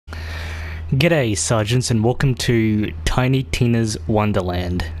G'day, Sergeants, and welcome to Tiny Tina's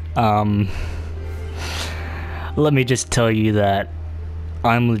Wonderland. Let me just tell you that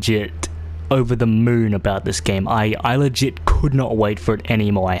I'm legit over the moon about this game. I legit could not wait for it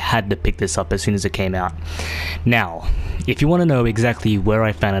anymore. I had to pick this up as soon as it came out. Now, if you want to know exactly where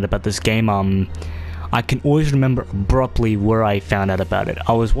I found out about this game, I can always remember abruptly where I found out about it.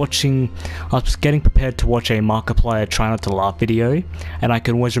 I was getting prepared to watch a Markiplier Try Not to Laugh video, and I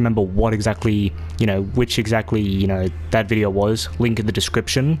can always remember what exactly, which exactly, that video was. Link in the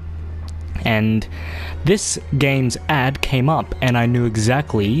description. And this game's ad came up, and I knew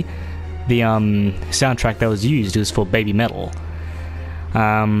exactly the soundtrack that was used. It was for Baby Metal.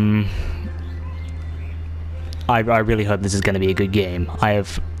 I really hope this is going to be a good game.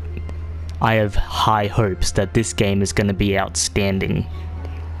 I have high hopes that this game is going to be outstanding.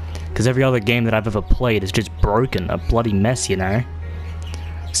 Because every other game that I've ever played is just broken, a bloody mess,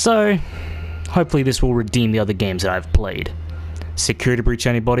 So, hopefully this will redeem the other games that I've played. Security breach,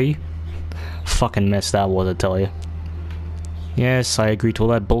 anybody? Fucking mess that was, I tell you. Yes, I agree to all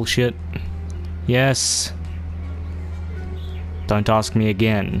that bullshit. Yes. Don't ask me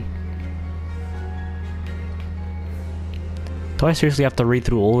again. Do I seriously have to read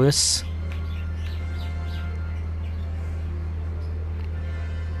through all this?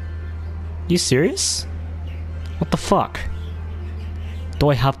 You serious? What the fuck? Do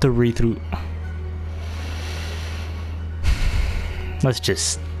I have to read through? Let's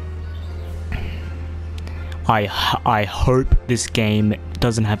just... I hope this game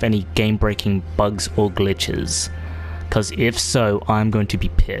doesn't have any game-breaking bugs or glitches. Because if so, I'm going to be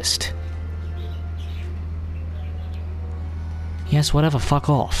pissed. Yes, whatever, fuck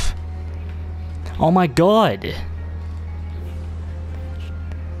off. Oh my god!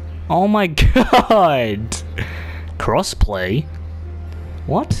 Oh my god! Crossplay?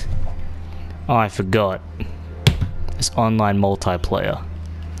 What? Oh, I forgot. It's online multiplayer.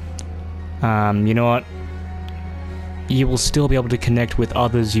 You know what? You will still be able to connect with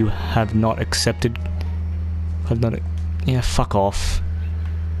others you have not accepted. Yeah, fuck off.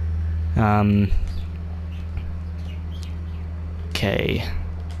 Okay.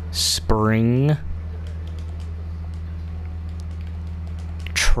 Spring.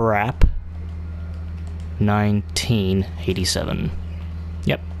 Trap 1987.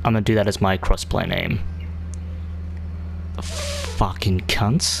 Yep, I'm gonna do that as my crossplay name. Fucking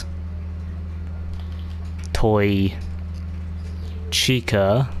cunts. Toy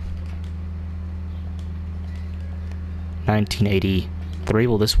Chica 1983.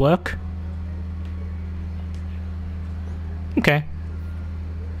 Will this work? Okay.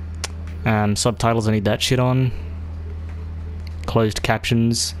 Subtitles, I need that shit on. Closed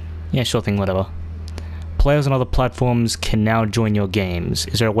captions. Yeah, sure thing, whatever. Players on other platforms can now join your games.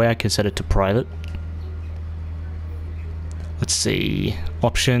 Is there a way I can set it to private? Let's see.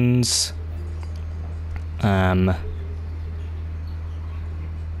 Options.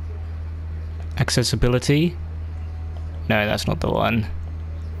 Accessibility. No, that's not the one.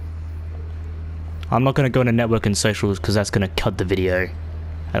 I'm not going to go into network and socials because that's going to cut the video.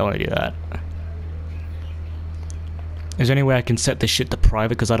 I don't want to do that. Is there any way I can set this shit to private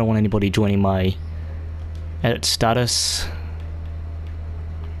because I don't want anybody joining my edit status?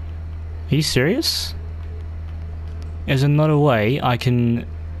 Are you serious? Is there not a way I can...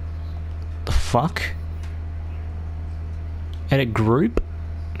 The fuck? Edit group?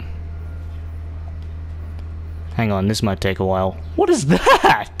 Hang on, this might take a while. What is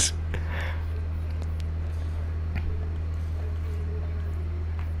that?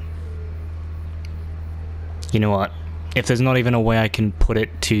 You know what? If there's not even a way I can put it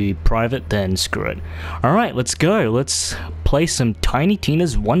to private, then screw it. Alright, let's go. Let's play some Tiny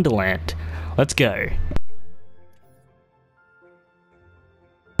Tina's Wonderland. Let's go.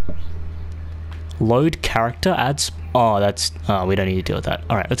 Load character adds... Oh, that's... Oh, we don't need to deal with that.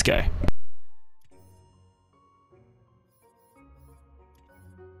 Alright, let's go.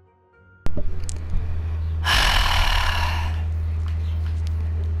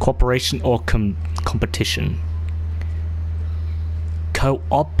 Cooperation or competition?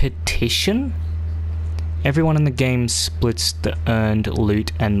 Co-opetition? Everyone in the game splits the earned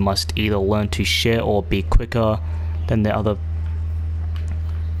loot and must either learn to share or be quicker than the other.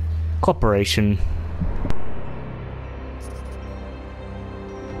 Cooperation.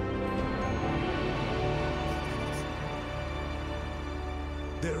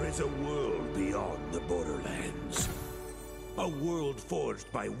 There is a world beyond the Borderlands. A world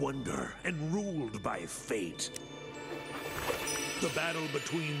forged by wonder and ruled by fate. The battle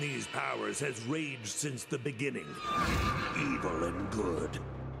between these powers has raged since the beginning. Evil and good.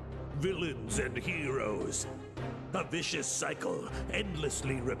 villains and heroes. A vicious cycle,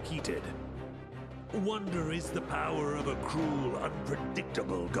 endlessly repeated. Wonder is the power of a cruel,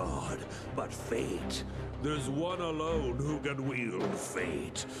 unpredictable god. But fate, there's one alone who can wield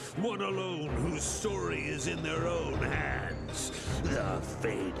fate. One alone whose story is in their own hands. The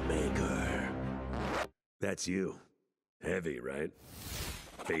Fate Maker. That's you. Heavy, right?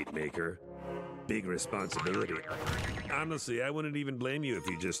 Fate Maker. Big responsibility. Honestly, I wouldn't even blame you if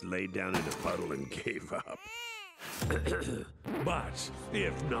you just laid down in a puddle and gave up. But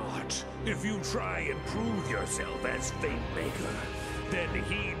if not, if you try and prove yourself as Fate Maker, then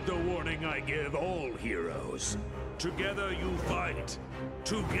heed the warning I give all heroes. Together you fight.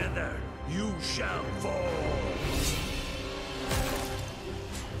 Together you shall fall.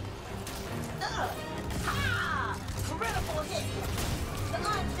 Ha! Critical hit! The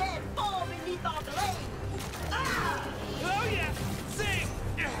undead fall beneath our blade! Ah! Oh yeah! Sing!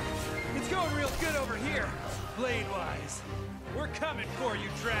 It's going real good over here, blade-wise. We're coming for you,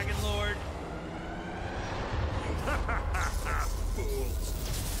 Dragon Lord.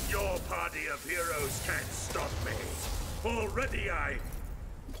 Fools! Your party of heroes can't stop me. Already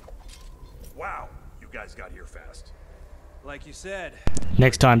Wow, you guys got here fast. Like you said,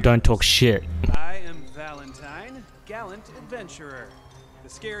 Next time, don't talk shit. I am Valentine, gallant adventurer. The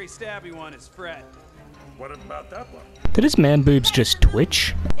scary stabby one is Fred. What about that one? Did his man boobs just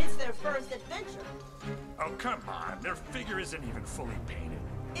twitch? It's their first adventure. Oh, come on. Their figure isn't even fully painted.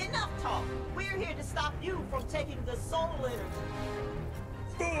 Enough talk. We're here to stop you from taking the soul energy.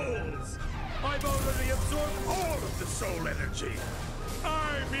 Fools! I've already absorbed all of the soul energy.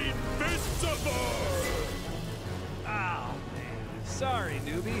 I'm invincible! Oh, man. Sorry,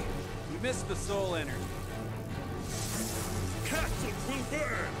 newbie. We missed the soul energy. Castles will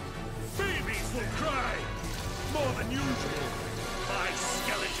burn. Babies will cry. More than usual. My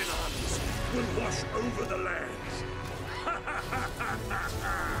skeleton armies will wash over the lands.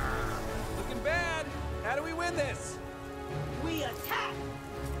 Looking bad. How do we win this? We attack!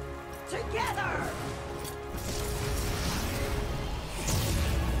 Together!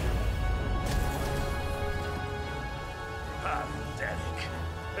 Pathetic.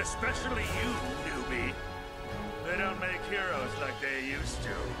 Especially you, newbie. They don't make heroes like they used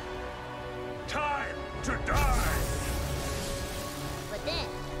to. Time to die! But then,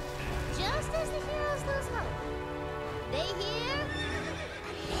 just as the heroes lose hope, they hear...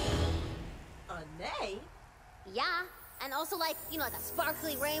 A neigh? Yeah, and also like, you know, like a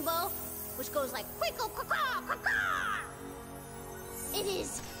sparkly rainbow, which goes like quickle caw caw caw. It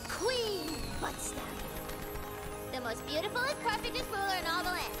is Queen Buttstab, the most beautifulest, perfectest ruler in all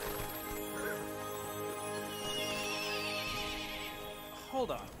the land.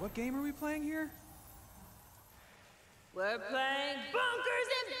 Hold on, what game are we playing here? We're playing Bunkers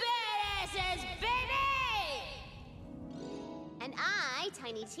and Badasses, baby! And I,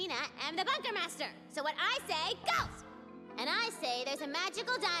 Tiny Tina, am the Bunker Master. So what I say goes! And I say there's a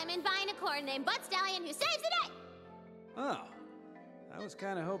magical diamond buying a corn named Butt Stallion who saves the day! Oh, I was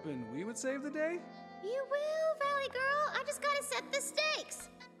kind of hoping we would save the day. You will, Valley Girl. I just gotta set the stakes.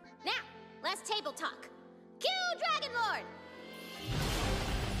 Now, let's table talk. Cue Dragon Lord!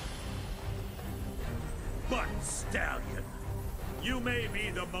 Butt Stallion, you may be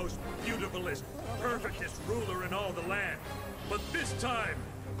the most beautifulest, perfectest ruler in all the land, but this time,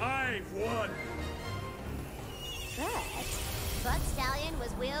 I've won. But Butt Stallion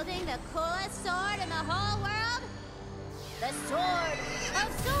was wielding the coolest sword in the whole world. The Sword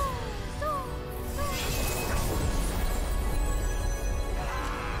of Sword.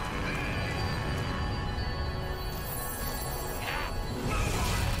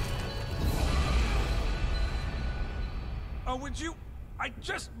 Oh, would you? I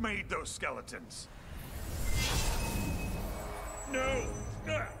just made those skeletons. No!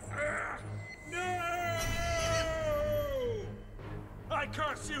 No! I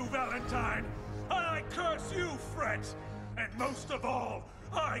curse you, Valentine! I curse you, Fret! And most of all,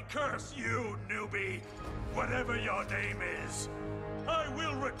 I curse you, newbie! Whatever your name is, I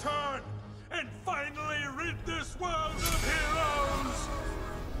will return and finally rid this world of heroes!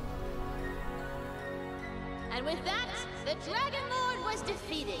 And with that, the Dragon Lord was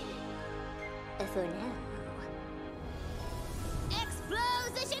defeated. For now.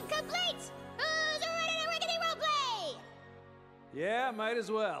 Exposition complete! Who's ready to rickety roleplay? Yeah, might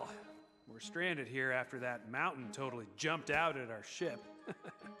as well. We're stranded here after that mountain totally jumped out at our ship.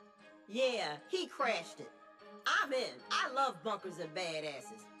 Yeah, he crashed it. I'm in. I love bunkers and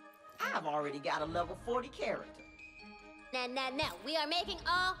badasses. I've already got a level 40 character. Now, we are making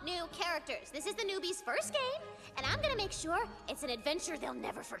all new characters. This is the newbies' first game, and I'm gonna make sure it's an adventure they'll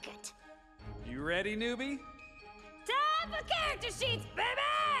never forget. You ready, newbie? Time for character sheets, baby!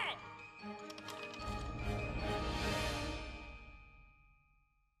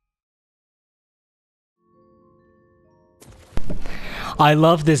 I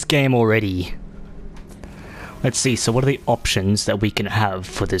love this game already. Let's see, so what are the options that we can have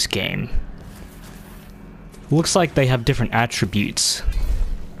for this game? Looks like they have different attributes.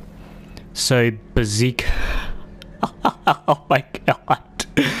 So, Bazik. Oh my god.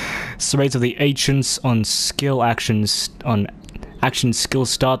 So rates of the agents on skill actions, on action skill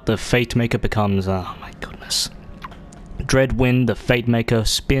start, the Fate Maker becomes, oh my goodness. Dreadwind, the Fate Maker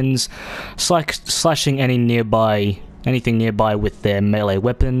spins, slashing anything nearby with their melee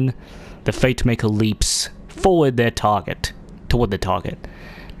weapon. The Fate Maker leaps toward their target.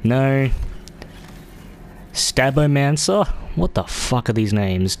 No. Stabomancer? What the fuck are these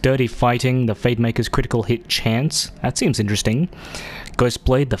names? Dirty Fighting, the Fate Maker's critical hit chance. That seems interesting. Ghost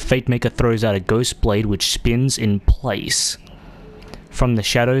Blade, the Fate Maker throws out a Ghost Blade which spins in place. From the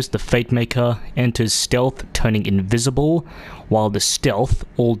shadows, the Fate Maker enters stealth, turning invisible. While the stealth,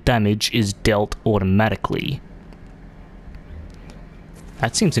 all damage is dealt automatically.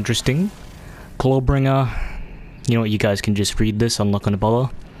 That seems interesting. Clawbringer. You know what, you guys can just read this, I'm not gonna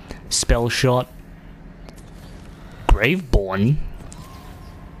bother. Spell Shot. Graveborn?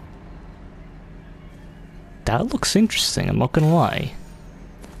 That looks interesting, I'm not gonna lie.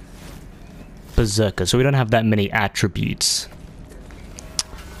 Berserker, so we don't have that many attributes.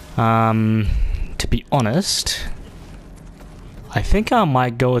 To be honest, I think I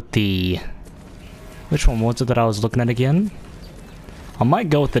might go with the... Which one was it that I was looking at again? I might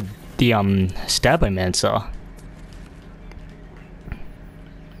go with the Stabomancer.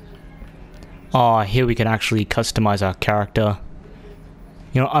 Oh, here we can actually customize our character.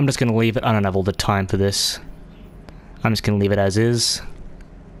 You know, I'm just gonna leave it. I don't have all the time for this. I'm just gonna leave it as is.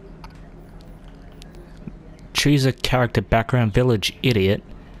 Choose a character background. Village idiot.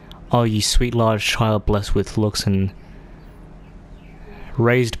 Oh, you sweet large child blessed with looks and...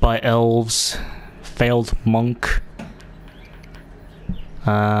 Raised by elves. Failed monk.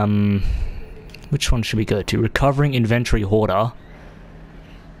 Which one should we go to? Recovering inventory hoarder.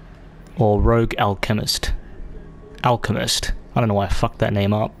 Or rogue alchemist. Alchemist. I don't know why I fucked that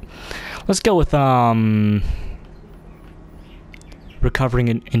name up. Let's go with recovering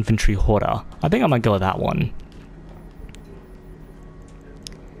an inventory hoarder. I think I might go with that one.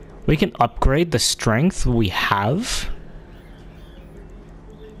 We can upgrade the strength we have.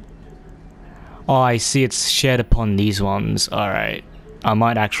 Oh, I see it's shared upon these ones. Alright. I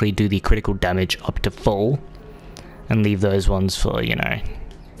might actually do the critical damage up to full. And leave those ones for, you know...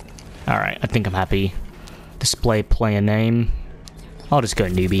 Alright, I think I'm happy. Display player name. I'll just go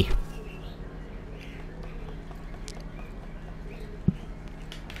newbie.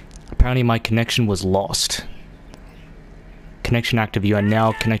 Apparently my connection was lost. Connection active. You are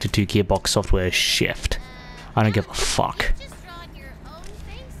now connected to Gearbox Software Shift. I don't give a fuck.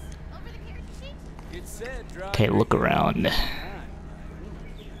 Okay, look around.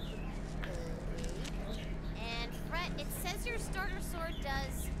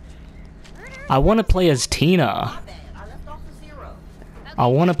 I want to play as Tina. I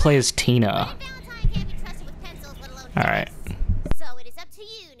want to play as Tina. Alright. So it is up to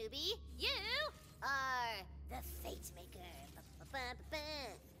you, newbie. You are the Fate Maker.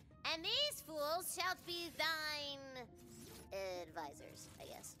 And these fools shall be thine advisors, I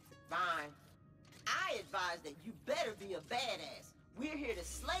guess. Fine. I advise that you better be a badass. We're here to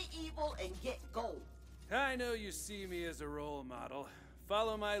slay evil and get gold. I know you see me as a role model.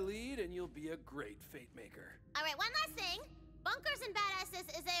 Follow my lead and you'll be a great Fate Maker. Alright, one last thing. Bunkers and Badasses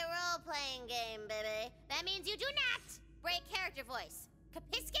is a role-playing game, baby. That means you do not break character voice.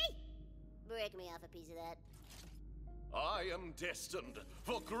 Kapiski? Break me off a piece of that. I am destined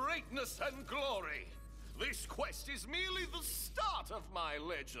for greatness and glory. This quest is merely the start of my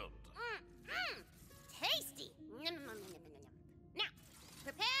legend. Tasty. Now,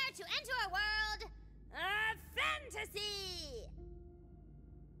 prepare to enter a world of fantasy.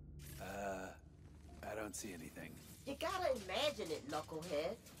 I don't see anything. You gotta imagine it,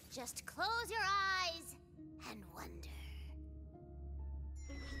 knucklehead. Just close your eyes and wonder.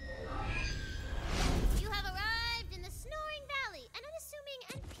 You have arrived in the Snoring Valley, an unassuming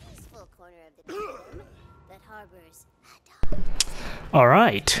and peaceful corner of the kingdom that harbors Hadar.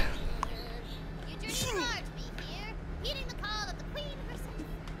 Alright. You journey far to be here, heeding the call of the Queen herself.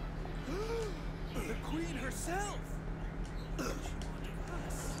 The Queen herself!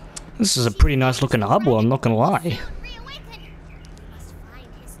 This is a pretty nice looking hub, well, I'm not gonna lie. Reawaken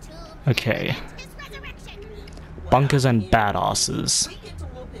Okay. Bunkers and badasses.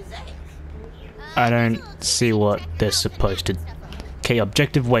 I don't see what they're supposed to... Okay,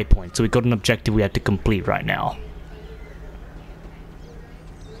 objective waypoint. So we got an objective we have to complete right now.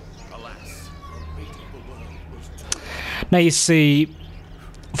 Now you see,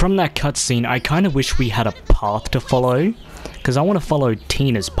 from that cutscene, I kind of wish we had a path to follow. Because I want to follow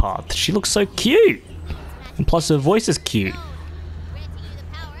Tina's path. She looks so cute! And plus her voice is cute.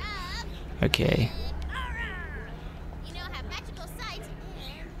 Okay.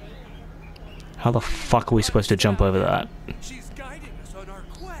 How the fuck are we supposed to jump over that? She's guiding us on our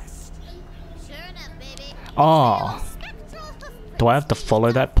quest. Oh. Do I have to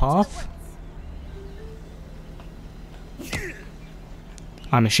follow that path?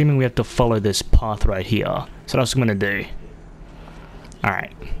 I'm assuming we have to follow this path right here. So that's what I'm gonna do.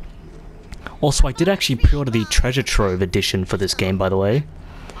 Alright. Also, I did actually pre-order the Treasure Trove edition for this game, by the way.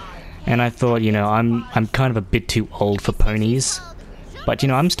 And I thought, you know, I'm kind of a bit too old for ponies. But, you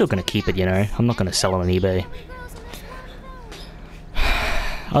know, I'm still gonna keep it, you know. I'm not gonna sell it on eBay.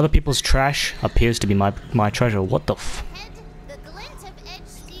 Other people's trash appears to be my treasure. What the f...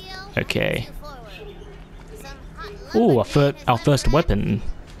 Okay. Ooh, our first weapon.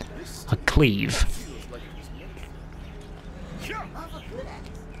 A cleave.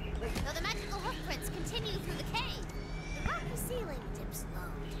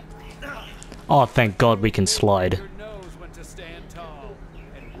 Oh, thank God we can slide. Your knows when to stand tall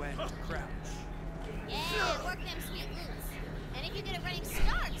and when to crouch. Yeah, work them sweet loops. And if you get a running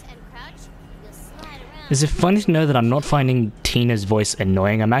start and crouch, you'll slide around. Is it funny to know that I'm not finding Tina's voice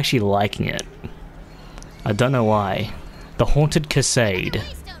annoying? I'm actually liking it. I don't know why. The Haunted Cascade.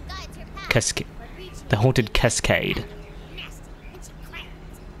 The Haunted Cascade.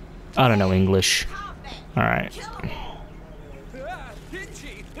 I don't know English. Alright. Ah,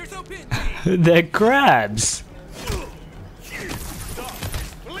 Pinchy! They're so pinchy! They're crabs!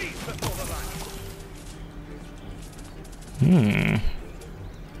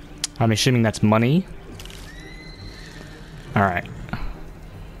 I'm assuming that's money. Alright.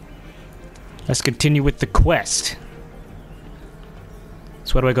 Let's continue with the quest.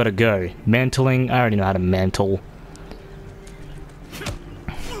 So where do I gotta go? Mantling? I already know how to mantle. You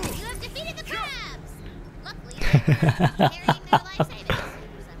have defeated the crabs! Luckily, they're carrying their life savings.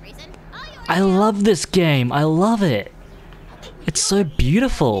 For some reason, all yours I love this game. I love it. It's so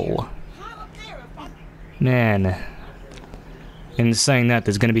beautiful. Man. In saying that,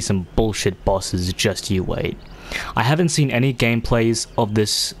 there's gonna be some bullshit bosses, just you wait. I haven't seen any gameplays of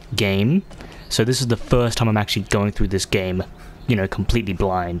this game, so this is the first time I'm actually going through this game, you know, completely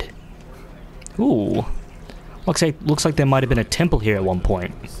blind. Ooh. Looks like there might have been a temple here at one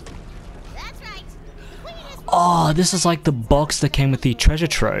point. That's right. Queen is Oh, this is like the box that came with the treasure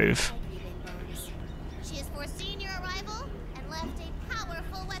trove. She has foreseen your arrival and left a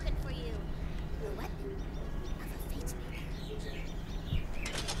powerful weapon for you. The weapon of a fate maker.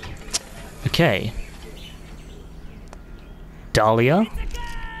 Okay. Dahlia?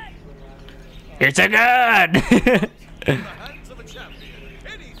 It's a gun! In the hands of a champion,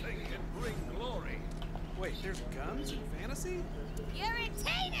 anything can bring glory. Wait, there's guns in fantasy? You're in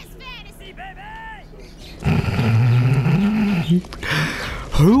Tina's fantasy, baby!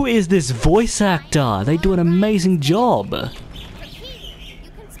 Who is this voice actor? They do an amazing job. From here, you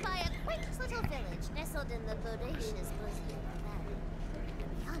can spy a quaint little village nestled in the bodacious bosom of the valley.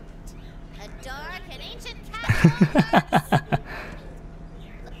 Beyond, a dark and ancient castle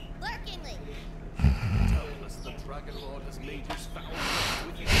lurkingly. Doubtless the Dragon Lord has made his foul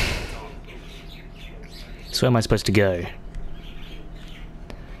with his tongue. So where am I supposed to go?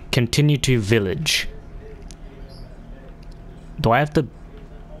 Continue to village. Do I have to...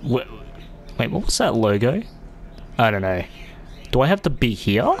 Wait, what was that logo? I don't know. Do I have to be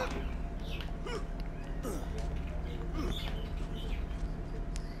here?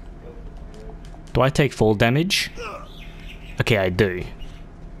 Do I take fall damage? Okay, I do.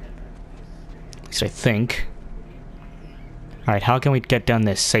 At least I think. Alright, how can we get down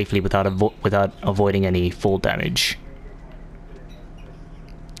there safely without avoiding any fall damage?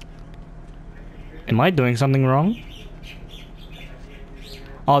 Am I doing something wrong?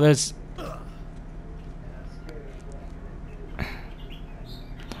 Oh, there's...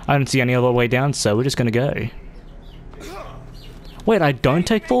 I don't see any other way down, so we're just gonna go. Wait, I don't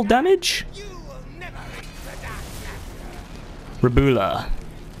take full damage? Rabula.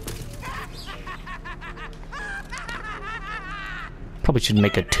 Probably should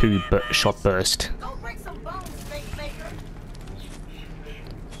make a two-shot burst. Go break some bones, fate maker.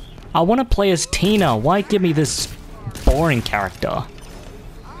 I want to play as Tina. Why give me this boring character?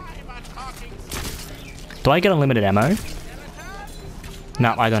 I'm a Do I get unlimited ammo?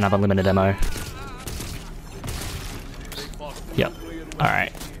 No, I don't have unlimited ammo. Yep.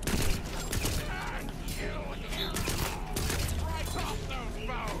 Alright.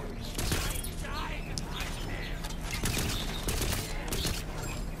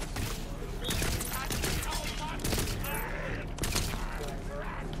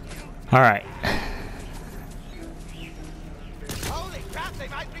 Alright. Holy crap, they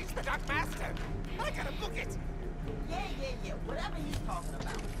might reach the Dark Master! I gotta book it! Yeah, whatever he's talking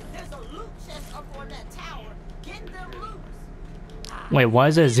about. There's a loot chest up on that tower. Get them loot. Wait, why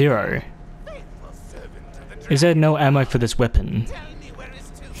is there 0? Faithful servant of the Is there no ammo for this weapon? Tell me where his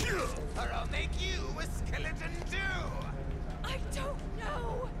tooth is, or I'll make you a skeleton too! I don't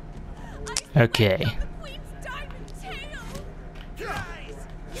know. Okay. The Queen's diamond tail. Guys,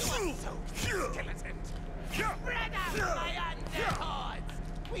 you are so skeleton! Spread out, my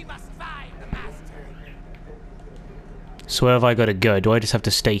underhorns! We must find the master! So where have I got to go? Do I just have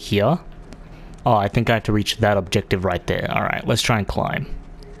to stay here? Oh, I think I have to reach that objective right there. Alright, let's try and climb.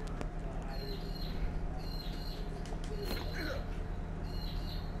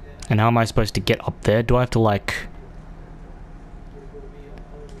 And how am I supposed to get up there? Do I have to, like...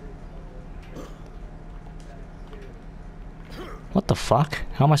 What the fuck?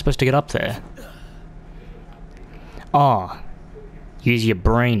 How am I supposed to get up there? Ah. Use your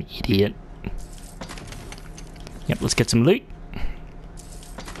brain, idiot. Yep, let's get some loot.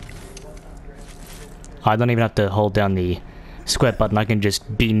 I don't even have to hold down the square button, I can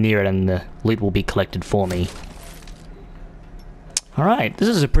just be near it and the loot will be collected for me. Alright, this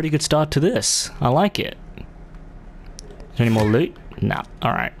is a pretty good start to this. I like it. Is there any more loot? Nah,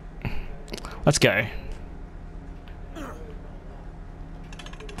 alright. Let's go.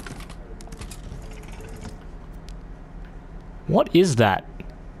 What is that?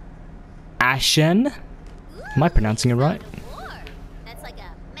 Ashen? Am I pronouncing it right? That's like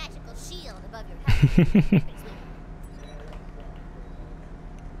a magical shield above your head.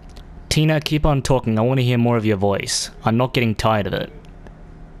 Tina, keep on talking. I want to hear more of your voice. I'm not getting tired of it.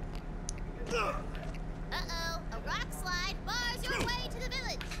 Uh-oh, a rock slide bars your way to the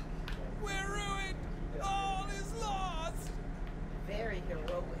village. We're ruined! All is lost! Very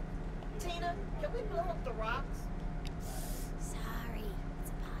heroic. Tina, can we blow up the rocks? Sorry,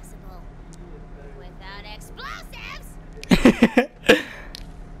 it's impossible. Without explosives!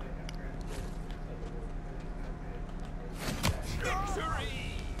 Victory!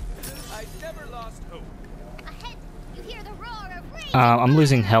 I never lost hope. Ahead, you hear the roar of rage. I'm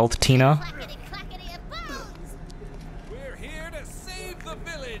losing health, Tina. Clackety-clackety of bones. We're here to save the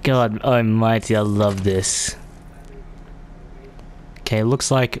village! God almighty, I love this. Okay,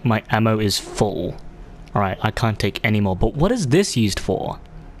 looks like my ammo is full. Alright, I can't take any more. But what is this used for?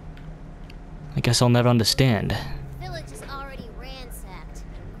 I guess I'll never understand. The village is already ransacked,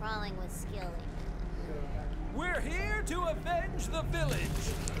 crawling with skill. We're here to avenge the village!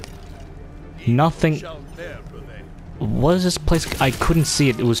 Nothing... Shall never they? What is this place? I couldn't see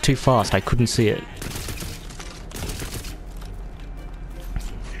it. It was too fast. I couldn't see it.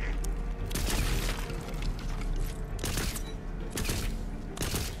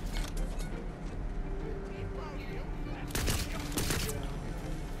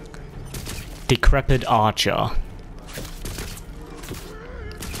 Decrepit archer.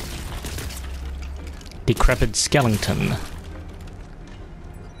 Decrepit skeleton.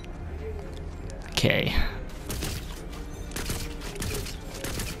 Okay.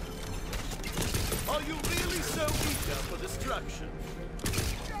 Are you really so eager for destruction?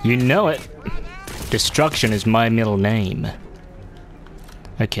 You know it. Destruction is my middle name.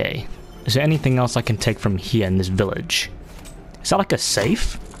 Okay. Is there anything else I can take from here in this village? Is that like a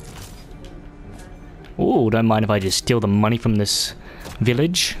safe? Ooh, don't mind if I just steal the money from this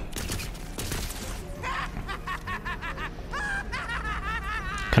village.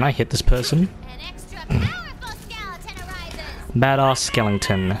 Can I hit this person? An extra powerful skeleton arises. Badass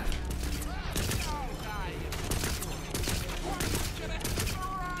skeleton.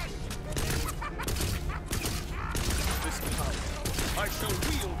 I shall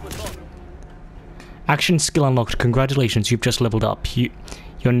wield with honor. Action skill unlocked. Congratulations, you've just leveled up.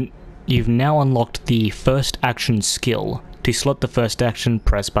 You've now unlocked the first action skill. To slot the first action,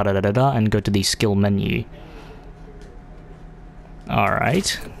 press ba-da-da-da-da and go to the skill menu.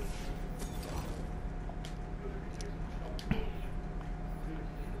 Alright.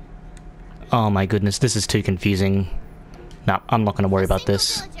 Oh my goodness, this is too confusing. Nah, I'm not gonna worry about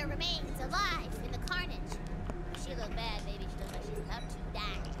this. Villager remains alive in the carnage. If she look bad, maybe she looks like she's about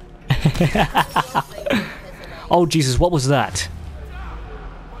to die. Oh Jesus, what was that?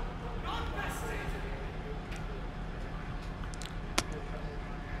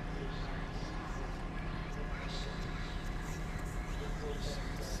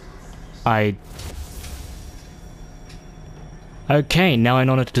 Okay, now I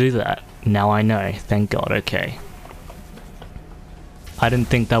know how to do that. Now I know. Thank God, okay. I didn't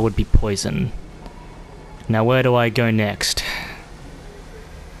think that would be poison. Now where do I go next?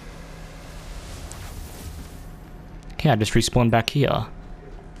 Okay, I just respawn back here.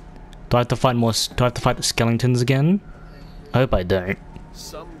 Do I have to fight more? Do I have to fight the skeletons again? I hope I don't.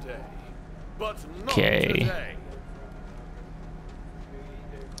 Someday, but not Okay. today.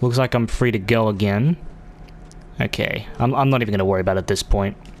 Looks like I'm free to go again. Okay, I'm not even gonna worry about it at this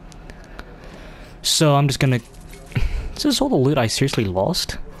point. So I'm just gonna... Is this all the loot I seriously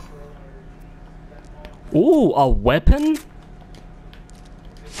lost? Ooh, a weapon?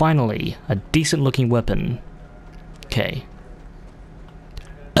 Finally, a decent looking weapon. Okay.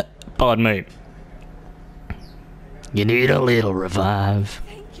 Pardon me. You need a little revive.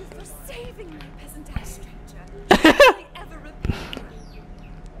 Thank you for saving me, peasant ass stranger. Will I ever repay you?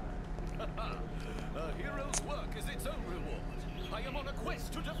 A hero's work is its own reward. I am on a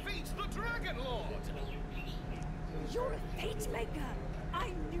quest to defeat the Dragon Lord. You're a fate maker.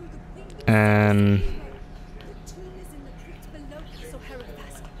 I knew the queen would And... The tomb is in the crypt below Castle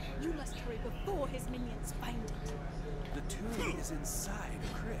Herefast. You must hurry before his minions find it. The tomb is inside a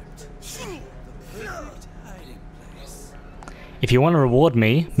crypt. The perfect hiding place. If you want to reward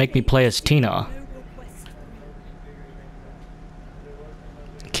me, make me play as Tina. No request from me.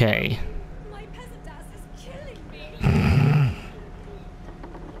 Okay. My peasant ass is killing me.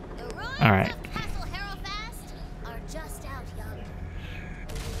 The ruins Alright. of Castle Herefast are just out yonder.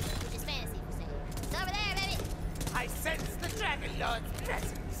 Which is fantasy for saying. It's over there, baby. I sense the Dragon Lord's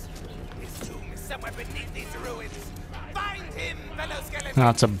presence. His tomb is somewhere beneath these ruins. Find him, fellow skeleton. Oh,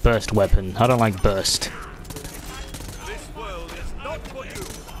 it's a burst weapon. I don't like burst. This world is not for you.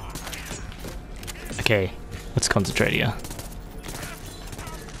 Okay, let's concentrate here.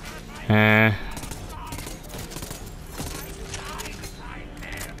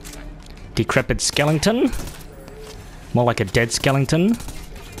 Decrepit skeleton? More like a dead skeleton?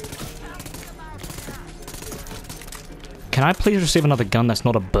 Can I please receive another gun that's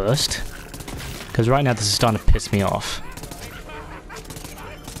not a burst? Because right now this is starting to piss me off.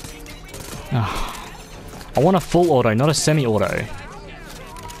 Ugh. I want a full auto, not a semi-auto.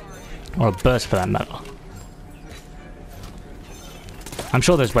 Or a burst for that matter. I'm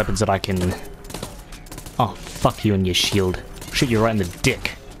sure there's weapons that I can... Oh, fuck you and your shield. Shoot you right in the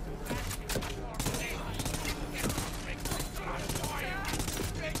dick.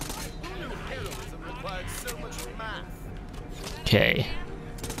 Heroism required so much math. Okay.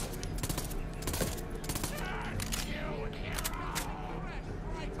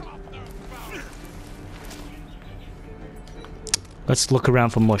 Let's look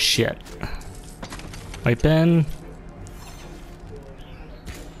around for more shit. Open.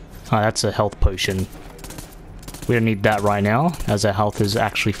 Oh, that's a health potion. We don't need that right now, as our health is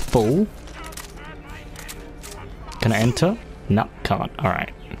actually full. Can I enter? No, can't.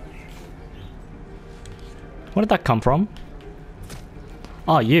 Alright. Where did that come from?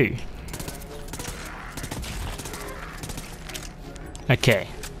 Oh, you. Okay.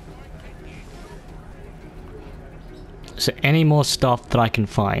 Is there any more stuff that I can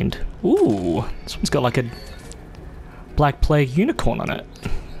find? Ooh, this one's got like a Black Plague unicorn on it.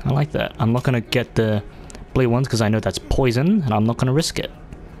 I like that. I'm not gonna get the blue ones because I know that's poison, and I'm not gonna risk it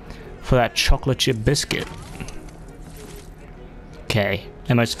for that chocolate chip biscuit. Okay,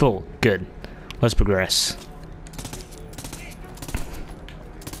 ammo's full. Good. Let's progress.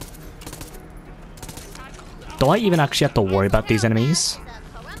 Do I even actually have to worry about these enemies?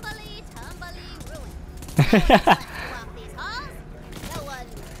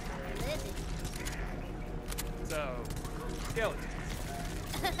 So, skeleton.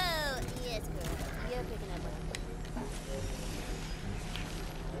 Yes, girl. You're picking up.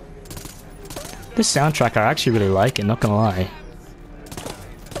 This soundtrack I actually really like it, not gonna lie.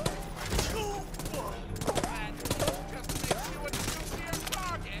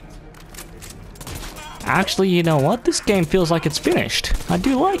 Actually, you know what? This game feels like it's finished. I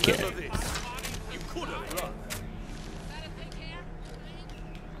do like it. You could have run.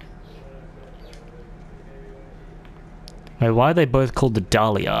 Wait, why are they both called the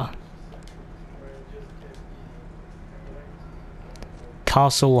Dahlia?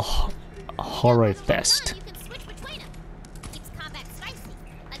 Castle Horror Fest. You can switch between them. Keeps combat spicy.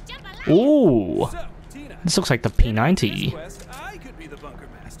 Like jambalaya. Ooh, So, Tina. this looks like the This P90. quest, I could be the bunker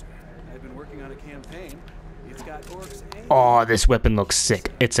master. I've been working on a campaign. It's got orcs and... Oh, this weapon looks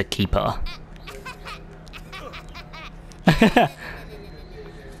sick. It's a keeper.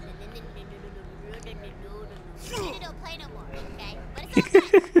 Don't play no more, okay? But it's all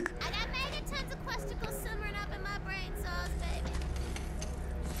right. I got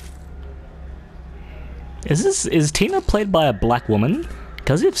Is Tina played by a black woman?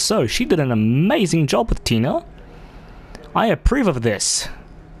 Because if so, she did an amazing job with Tina. I approve of this.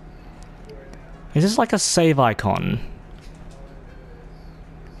 Is this like a save icon?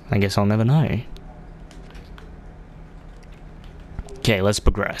 I guess I'll never know. Okay, let's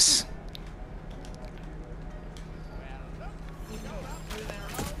progress.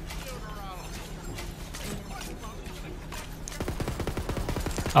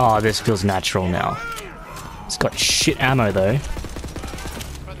 Oh, this feels natural now. It's got shit ammo though.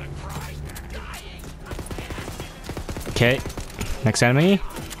 Okay, next enemy.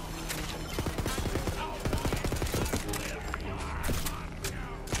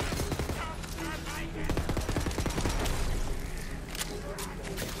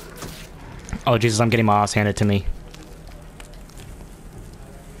 Oh Jesus, I'm getting my ass handed to me.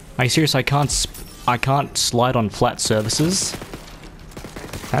 Are you serious? I can't slide on flat surfaces?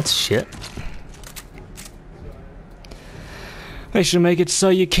 That's shit. They should make it so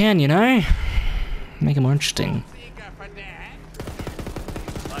you can, you know? Make it more interesting.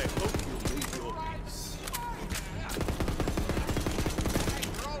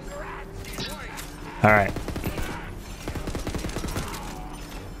 Alright.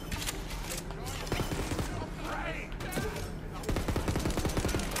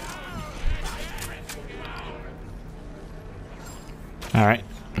 Alright.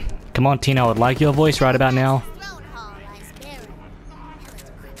 Come on, Tina, I would like your voice right about now. Throne hall lies barren. Helen's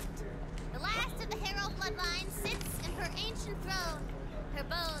crypt. The last of the Herald bloodline sits in her ancient throne. Her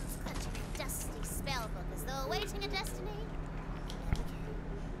bones clutching a dusty spellbook as though awaiting a destiny.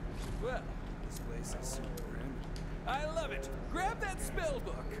 Well, this place is super grim. I love it. Grab that spell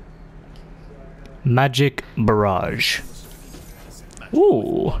book. Magic Barrage.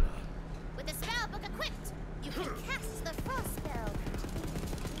 Ooh. With the spellbook equipped, you can cast the frost spell.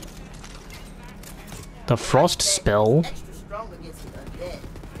 The frost spell? Extra strong against the undead.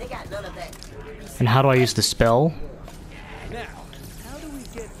 They got none of that. And how do I use the spell? Now, how do we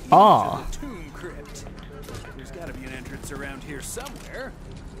get into Ah. the tomb crypt? There's got to be an entrance around here somewhere.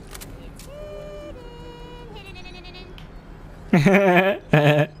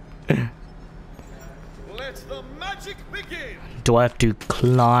 Let the magic begin! Do I have to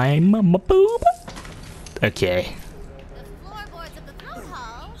climb my boob? Okay. The floorboards of the throne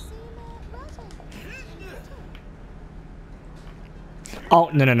hall seem rotten. Oh,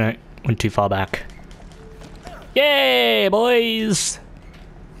 no. Went too far back. Yay, boys!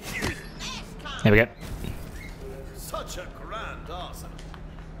 There we go. Such a grand arsenal.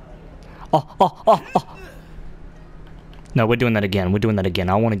 Oh. No, we're doing that again. I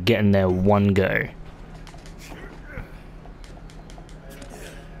want to get in there one go.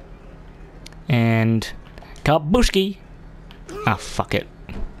 And... Kabushki! Ah, fuck it.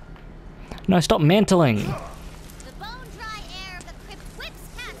 No, stop mantling! The bone-dry air of the crypt whips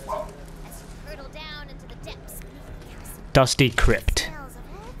past you as you hurtle down into the depths beneath the castle. Dusty crypt. Smells of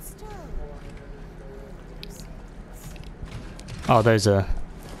old stone. Oh, those are...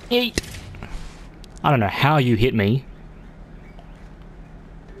 Eat! I don't know how you hit me.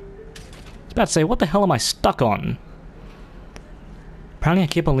 I was about to say, what the hell am I stuck on? Apparently I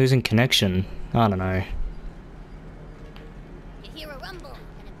keep on losing connection. I don't know. You hear a rumble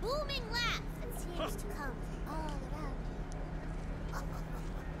and a booming laugh that seems to come from all around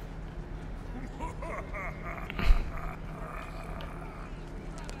you.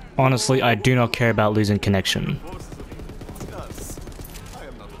 Honestly, I do not care about losing connection. Yes, I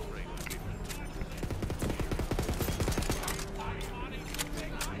am not afraid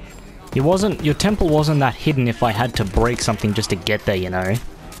of you. Your temple wasn't that hidden if I had to break something just to get there, you know?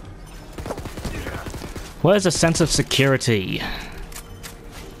 Where's the sense of security?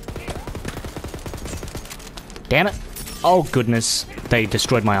 Damn it! Oh goodness, they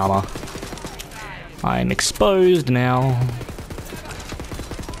destroyed my armor. I'm exposed now.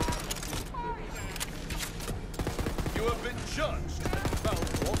 You have been judged and found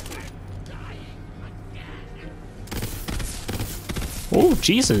wanting. Oh,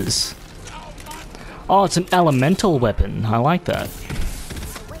 Jesus. Oh, it's an elemental weapon. I like that.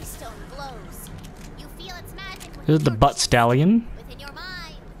 The waystone glows. You feel its magic This is the butt stallion. within your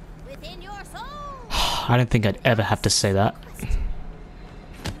mind, within your soul. I don't think I'd ever have to say that. You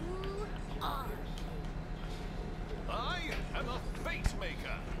are. I am a fate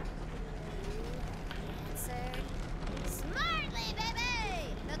maker. Answered smartly,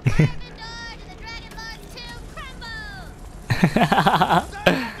 baby. The carbon door to the Dragon Lord's tomb crumbles.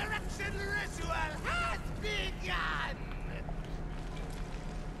 Resurrection ritual has begun!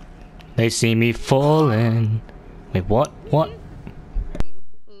 They see me falling. Wait, what? What?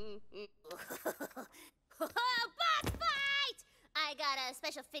 got a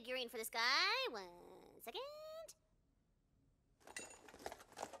special figurine for this guy. 1 second.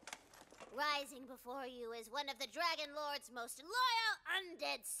 Rising before you is one of the Dragon Lord's most loyal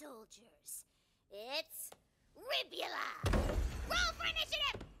undead soldiers. It's Ribula. Roll for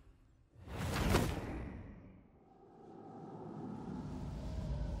initiative!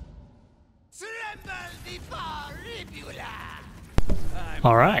 Tremble before Ribula!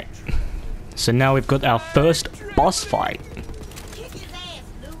 Alright. So now we've got our first boss fight. Kick his ass,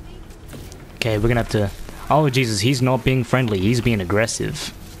 Louie. Okay, we're gonna have to... Oh, Jesus, he's not being friendly. He's being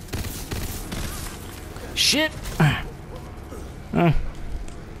aggressive. Shit!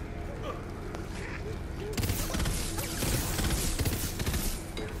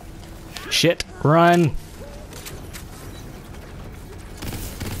 Shit, run!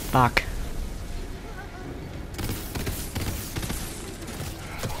 Fuck.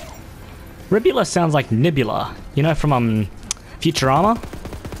 Ribula sounds like Nebula, you know, from Futurama?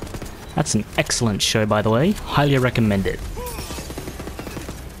 That's an excellent show, by the way. Highly recommend it.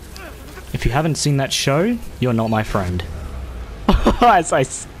 If you haven't seen that show, you're not my friend. As I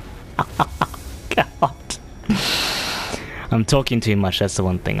God. I'm talking too much, that's the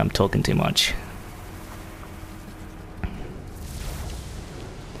one thing. I'm talking too much.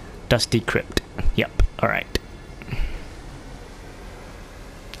 Dusty Crypt. Yep, alright.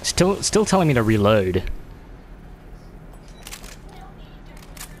 Still telling me to reload.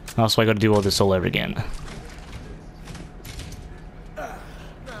 Oh, so I gotta do all this all over again.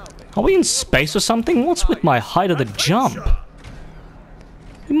 Are we in space or something? What's with my height of the jump?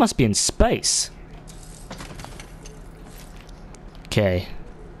 We must be in space. Okay.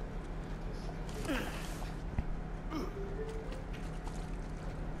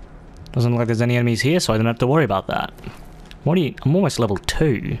 Doesn't look like there's any enemies here, so I don't have to worry about that. What are you? I'm almost level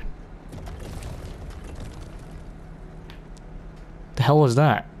 2. The hell was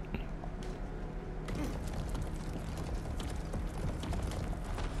that?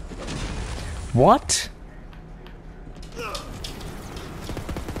 What?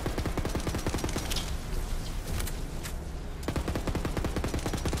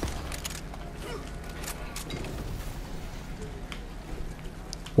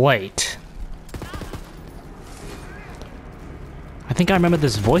 Wait. I think I remember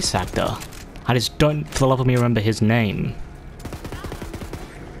this voice actor. I just don't, for the love of me, remember his name.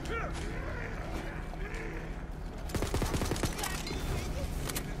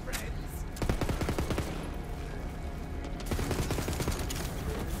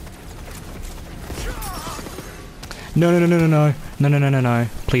 No.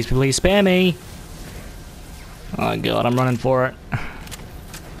 Please, please spare me. Oh god, I'm running for it.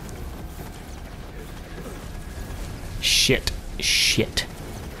 Shit.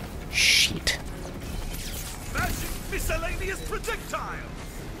 Magic miscellaneous projectile.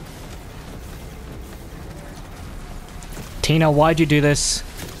 Tina, why'd you do this?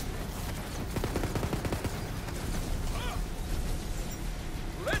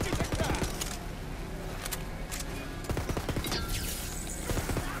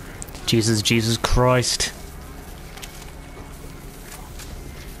 Jesus Christ.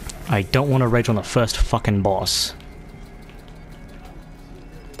 I don't want to rage on the first fucking boss.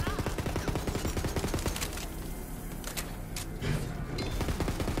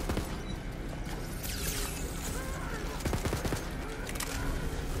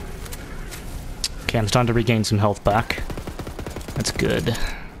 Okay, I'm starting to regain some health back. That's good.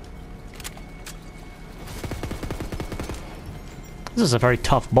 This is a very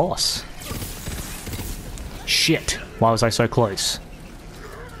tough boss. Shit, why was I so close?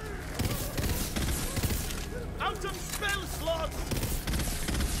 Out of spell slots.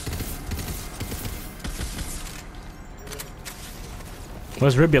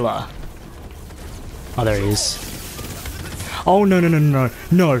 Where's Ribula? Oh, there he is. Oh, no.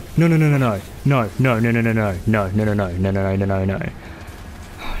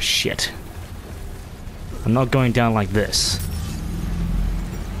 Oh, shit. I'm not going down like this.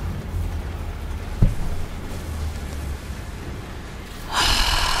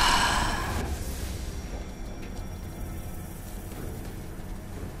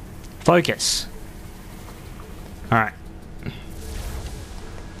 Focus. Alright.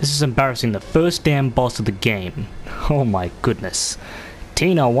 This is embarrassing. The first damn boss of the game. Oh my goodness.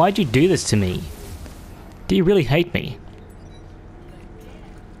 Tina, why'd you do this to me? Do you really hate me?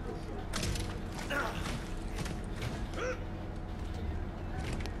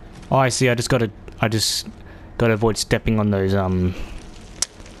 Oh, I see. I just gotta avoid stepping on those, what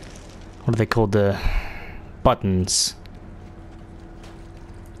are they called? The buttons.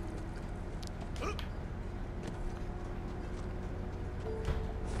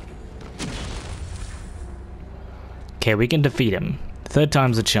 Okay, we can defeat him. Third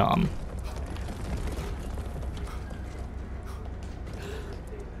time's a charm.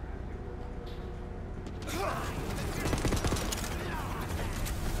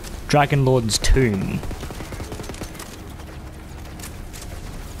 Dragon Lord's tomb.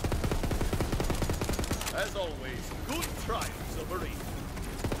 As always, good triumphs over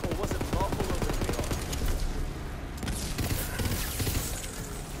evil. Or was it lawful over the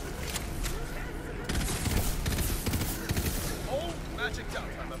old magic out,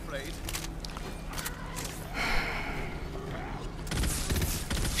 I'm afraid.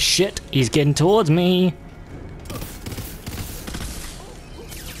 Shit, he's getting towards me.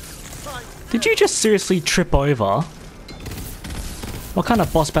 Did you just seriously trip over? What kind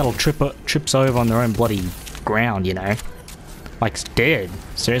of boss battle trips over on their own bloody ground, you know? Like, it's dead.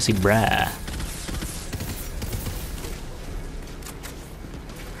 Seriously, bruh.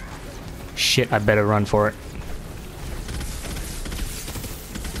 Shit, I better run for it.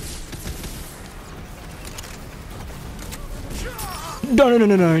 No, no,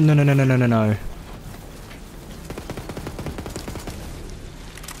 no, no, no, no, no, no, no, no, no.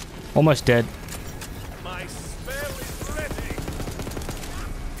 Almost dead. My spell is ready.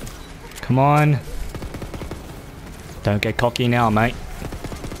 Come on. Don't get cocky now, mate.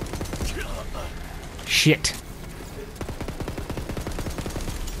 Shit.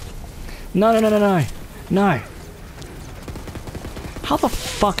 No, no, no, no, no. No. How the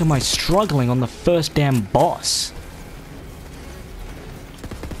fuck am I struggling on the first damn boss?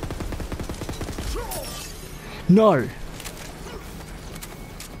 No.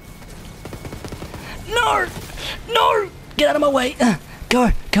 No! No! Get out of my way!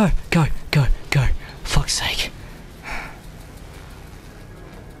 Go! Go! Go! Go! Go! Fuck's sake.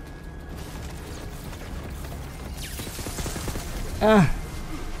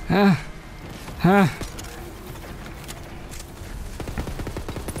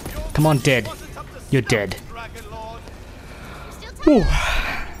 Come on, dead. You're dead. Ooh.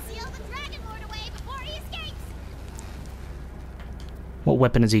 What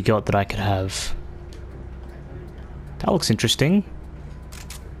weapon has he got that I could have? That looks interesting.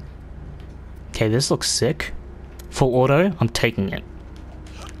 Okay, this looks sick. Full auto, I'm taking it.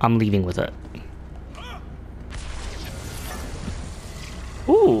 I'm leaving with it.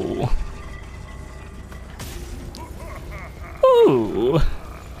 Ooh. Ooh.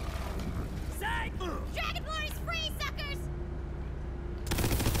 Dragon Lord is free, suckers!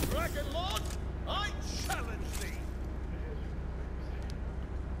 Dragon Lord, I challenge thee.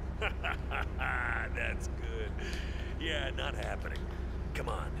 That's good. Yeah, not happening. Come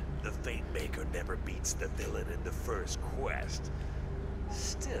on, the Fate Maker never beats the villain in the first quest.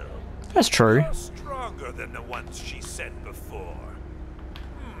 Still, That's true. you're stronger than the ones she sent before.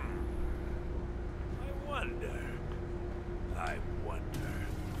 I wonder.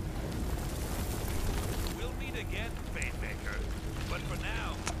 We'll meet again, Fate Maker. But for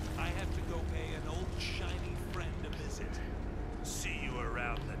now, I have to go pay an old shiny friend a visit. See you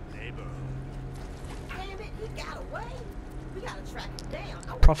around the neighborhood. Damn it, he got away. We gotta track him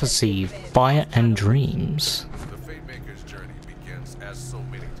down. Prophecy, Fire and Dreams. The Fate Maker's journey begins as so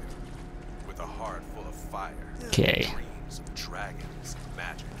many do, with a heart full of fire, Okay. dreams of dragons, and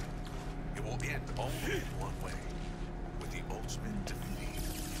magic. It will end only in one way, with the ultimate defeat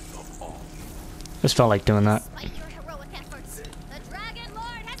of all evil. Just felt like doing that. Despite your heroic efforts, the Dragon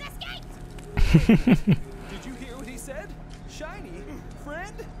Lord has escaped! Did you hear what he said? Shiny?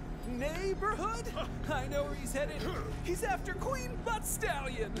 Friend? Neighborhood? I know where he's headed. He's after Queen Butt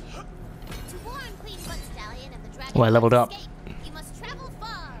Stallion. To warn Queen Butt Stallion of the Dragon Oh, I leveled Lord's up. escape, you must travel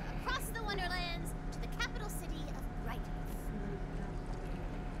far across the Wonderlands to the capital city of Brighton.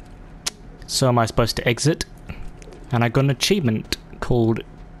 So am I supposed to exit? And I got an achievement called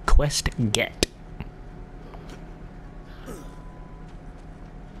Quest Get.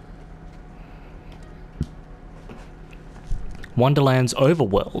 Wonderland's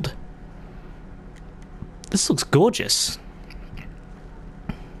Overworld. This looks gorgeous.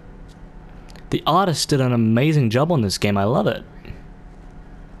 The artist did an amazing job on this game. I love it.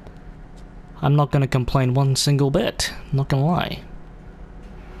 I'm not going to complain one single bit. Not going to lie.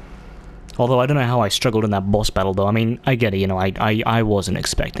 Although I don't know how I struggled in that boss battle though. I mean, I get it, you know, I wasn't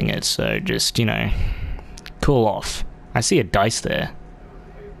expecting it, so just, you know, cool off. I see a dice there.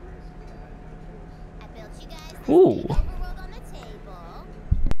 I built you guys this Ooh. big overworld on the table.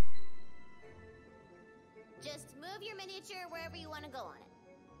 Just move your miniature wherever you want to go on it.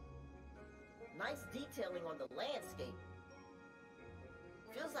 Nice detailing on the landscape.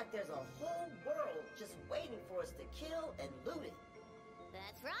 Feels like there's a whole world just waiting for us to kill and loot it.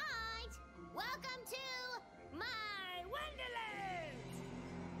 That's right! Welcome to my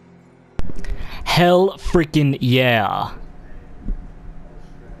Hell freaking yeah.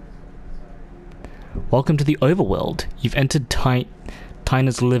 Welcome to the overworld. You've entered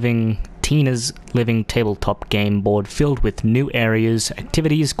Tina's living tabletop game board filled with new areas,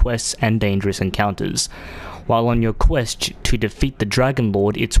 activities, quests, and dangerous encounters. While on your quest to defeat the Dragon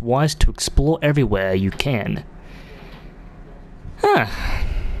Lord, it's wise to explore everywhere you can. Huh.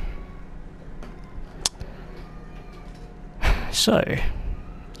 So,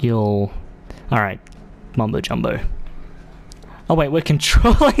 you'll... Alright, Mumbo Jumbo. Oh wait, we're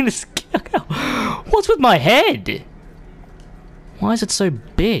controlling this... What's with my head? Why is it so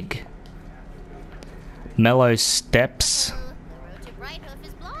big? Mellow steps. The road to Bright Hoof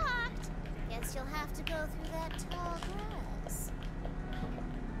is blocked. Guess you'll have to go through that tall grass.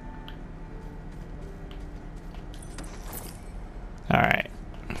 Alright.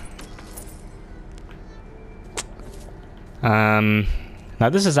 Now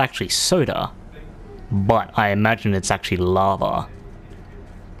this is actually soda, but I imagine it's actually lava.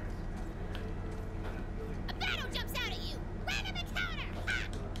 A battle jumps out at you. Random encounter. Ha!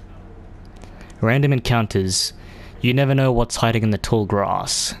 Random encounters. You never know what's hiding in the tall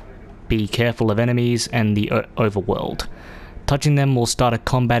grass. Be careful of enemies and the overworld. Touching them will start a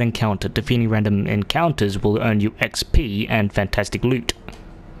combat encounter. Defeating random encounters will earn you XP and fantastic loot.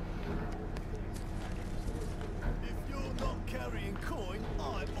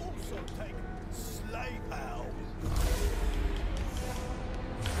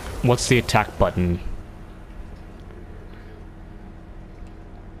 What's the attack button?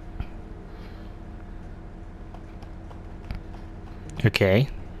 Okay.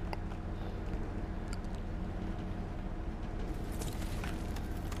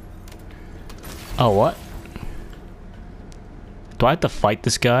 Oh, what? Do I have to fight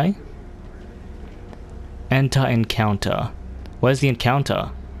this guy? Enter encounter. Where's the encounter?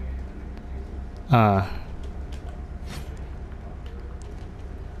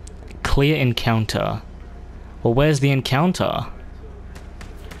 Clear encounter. Well, where's the encounter?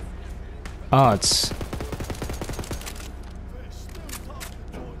 Oh, it's...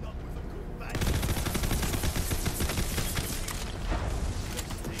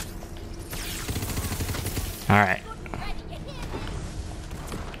 Alright.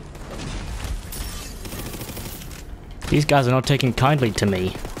 These guys are not taking kindly to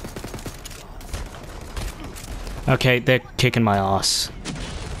me. Okay, they're kicking my ass.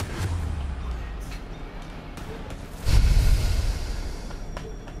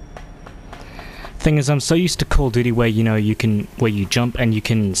 Thing is, I'm so used to Call of Duty where, you know, where you jump and you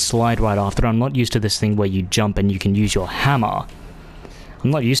can slide right after. I'm not used to this thing where you jump and you can use your hammer.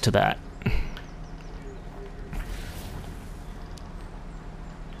 I'm not used to that.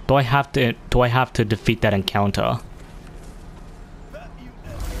 Do I have to defeat that encounter?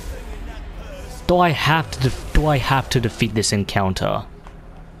 Do I have to defeat this encounter?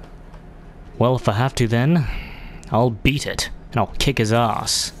 Well, if I have to, then I'll beat it and I'll kick his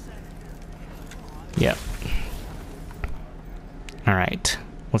ass. Yep. Alright,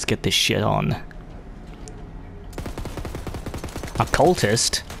 let's get this shit on. A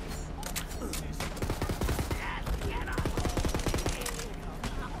cultist?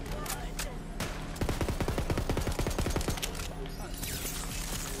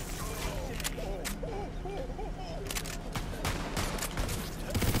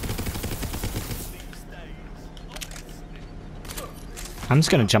 I'm just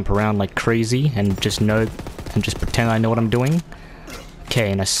gonna jump around like crazy and just pretend I know what I'm doing.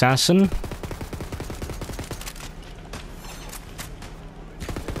 Okay, an assassin.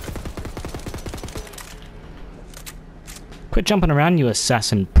 Quit jumping around, you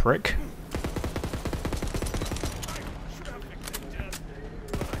assassin prick.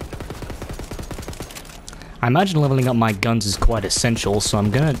 I imagine leveling up my guns is quite essential, so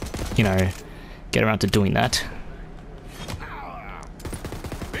I'm gonna, you know, get around to doing that.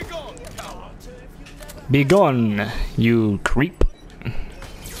 Be gone, you creep. I'm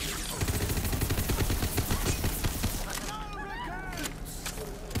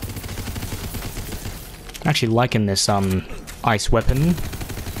actually liking this ice weapon.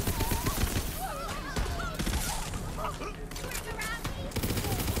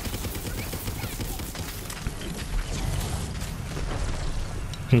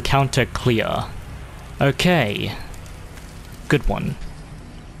 Encounter clear. Okay. Good one.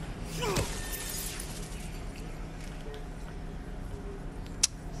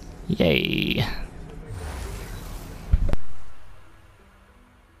 Yay.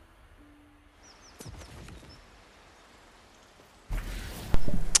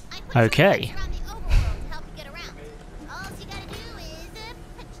 Okay.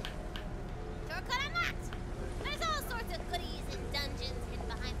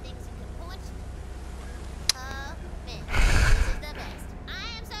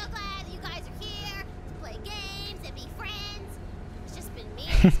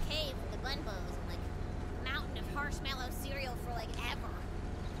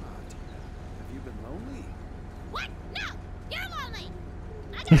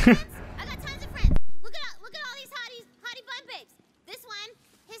 I got tons of friends. Look at all these hottie bun babes. This one,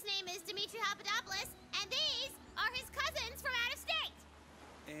 his name is Dimitri Papadopoulos, and these are his cousins from out of state.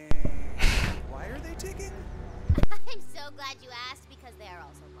 And why are they ticking? I'm so glad you asked because they are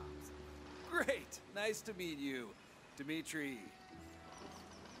also moms. Great. Nice to meet you, Dimitri.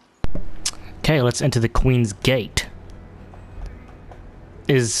 Okay, let's enter the Queen's Gate.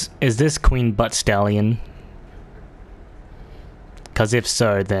 Is this Queen Butt Stallion? Because if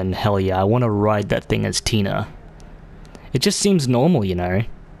so, then hell yeah, I want to ride that thing as Tina. It just seems normal, you know.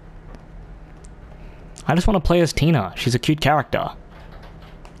 I just want to play as Tina. She's a cute character.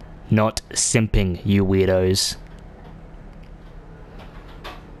 Not simping, you weirdos.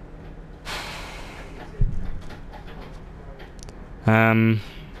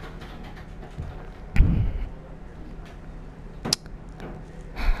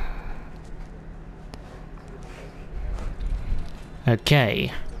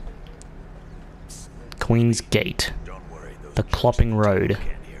 Okay. Queen's Gate. Don't worry, those The Clopping Road.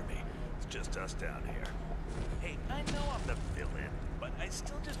 can't hear me. It's just us down here. Hey, I know I'm the villain, but I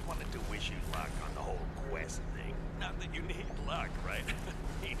still just wanted to wish you luck on the whole quest thing. Not that you need luck, right?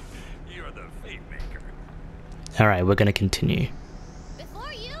 You're the fate maker. Alright, we're gonna continue.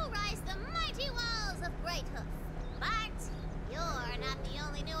 Before you rise the mighty walls of Greathoof. But you're not the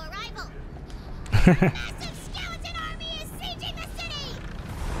only new arrival. Massive skeleton army is sieging the city!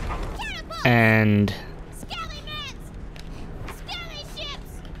 Catapults! And Skelly mans! Skelly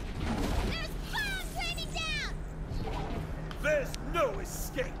ships! There's bombs raining down! There's no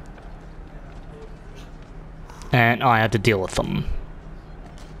escape! I have to deal with them.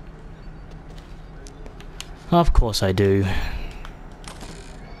 Of course I do.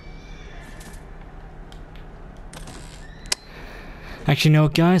 Actually, you know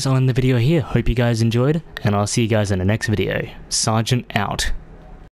what, guys? I'll end the video here. Hope you guys enjoyed, and I'll see you guys in the next video. Sergeant out.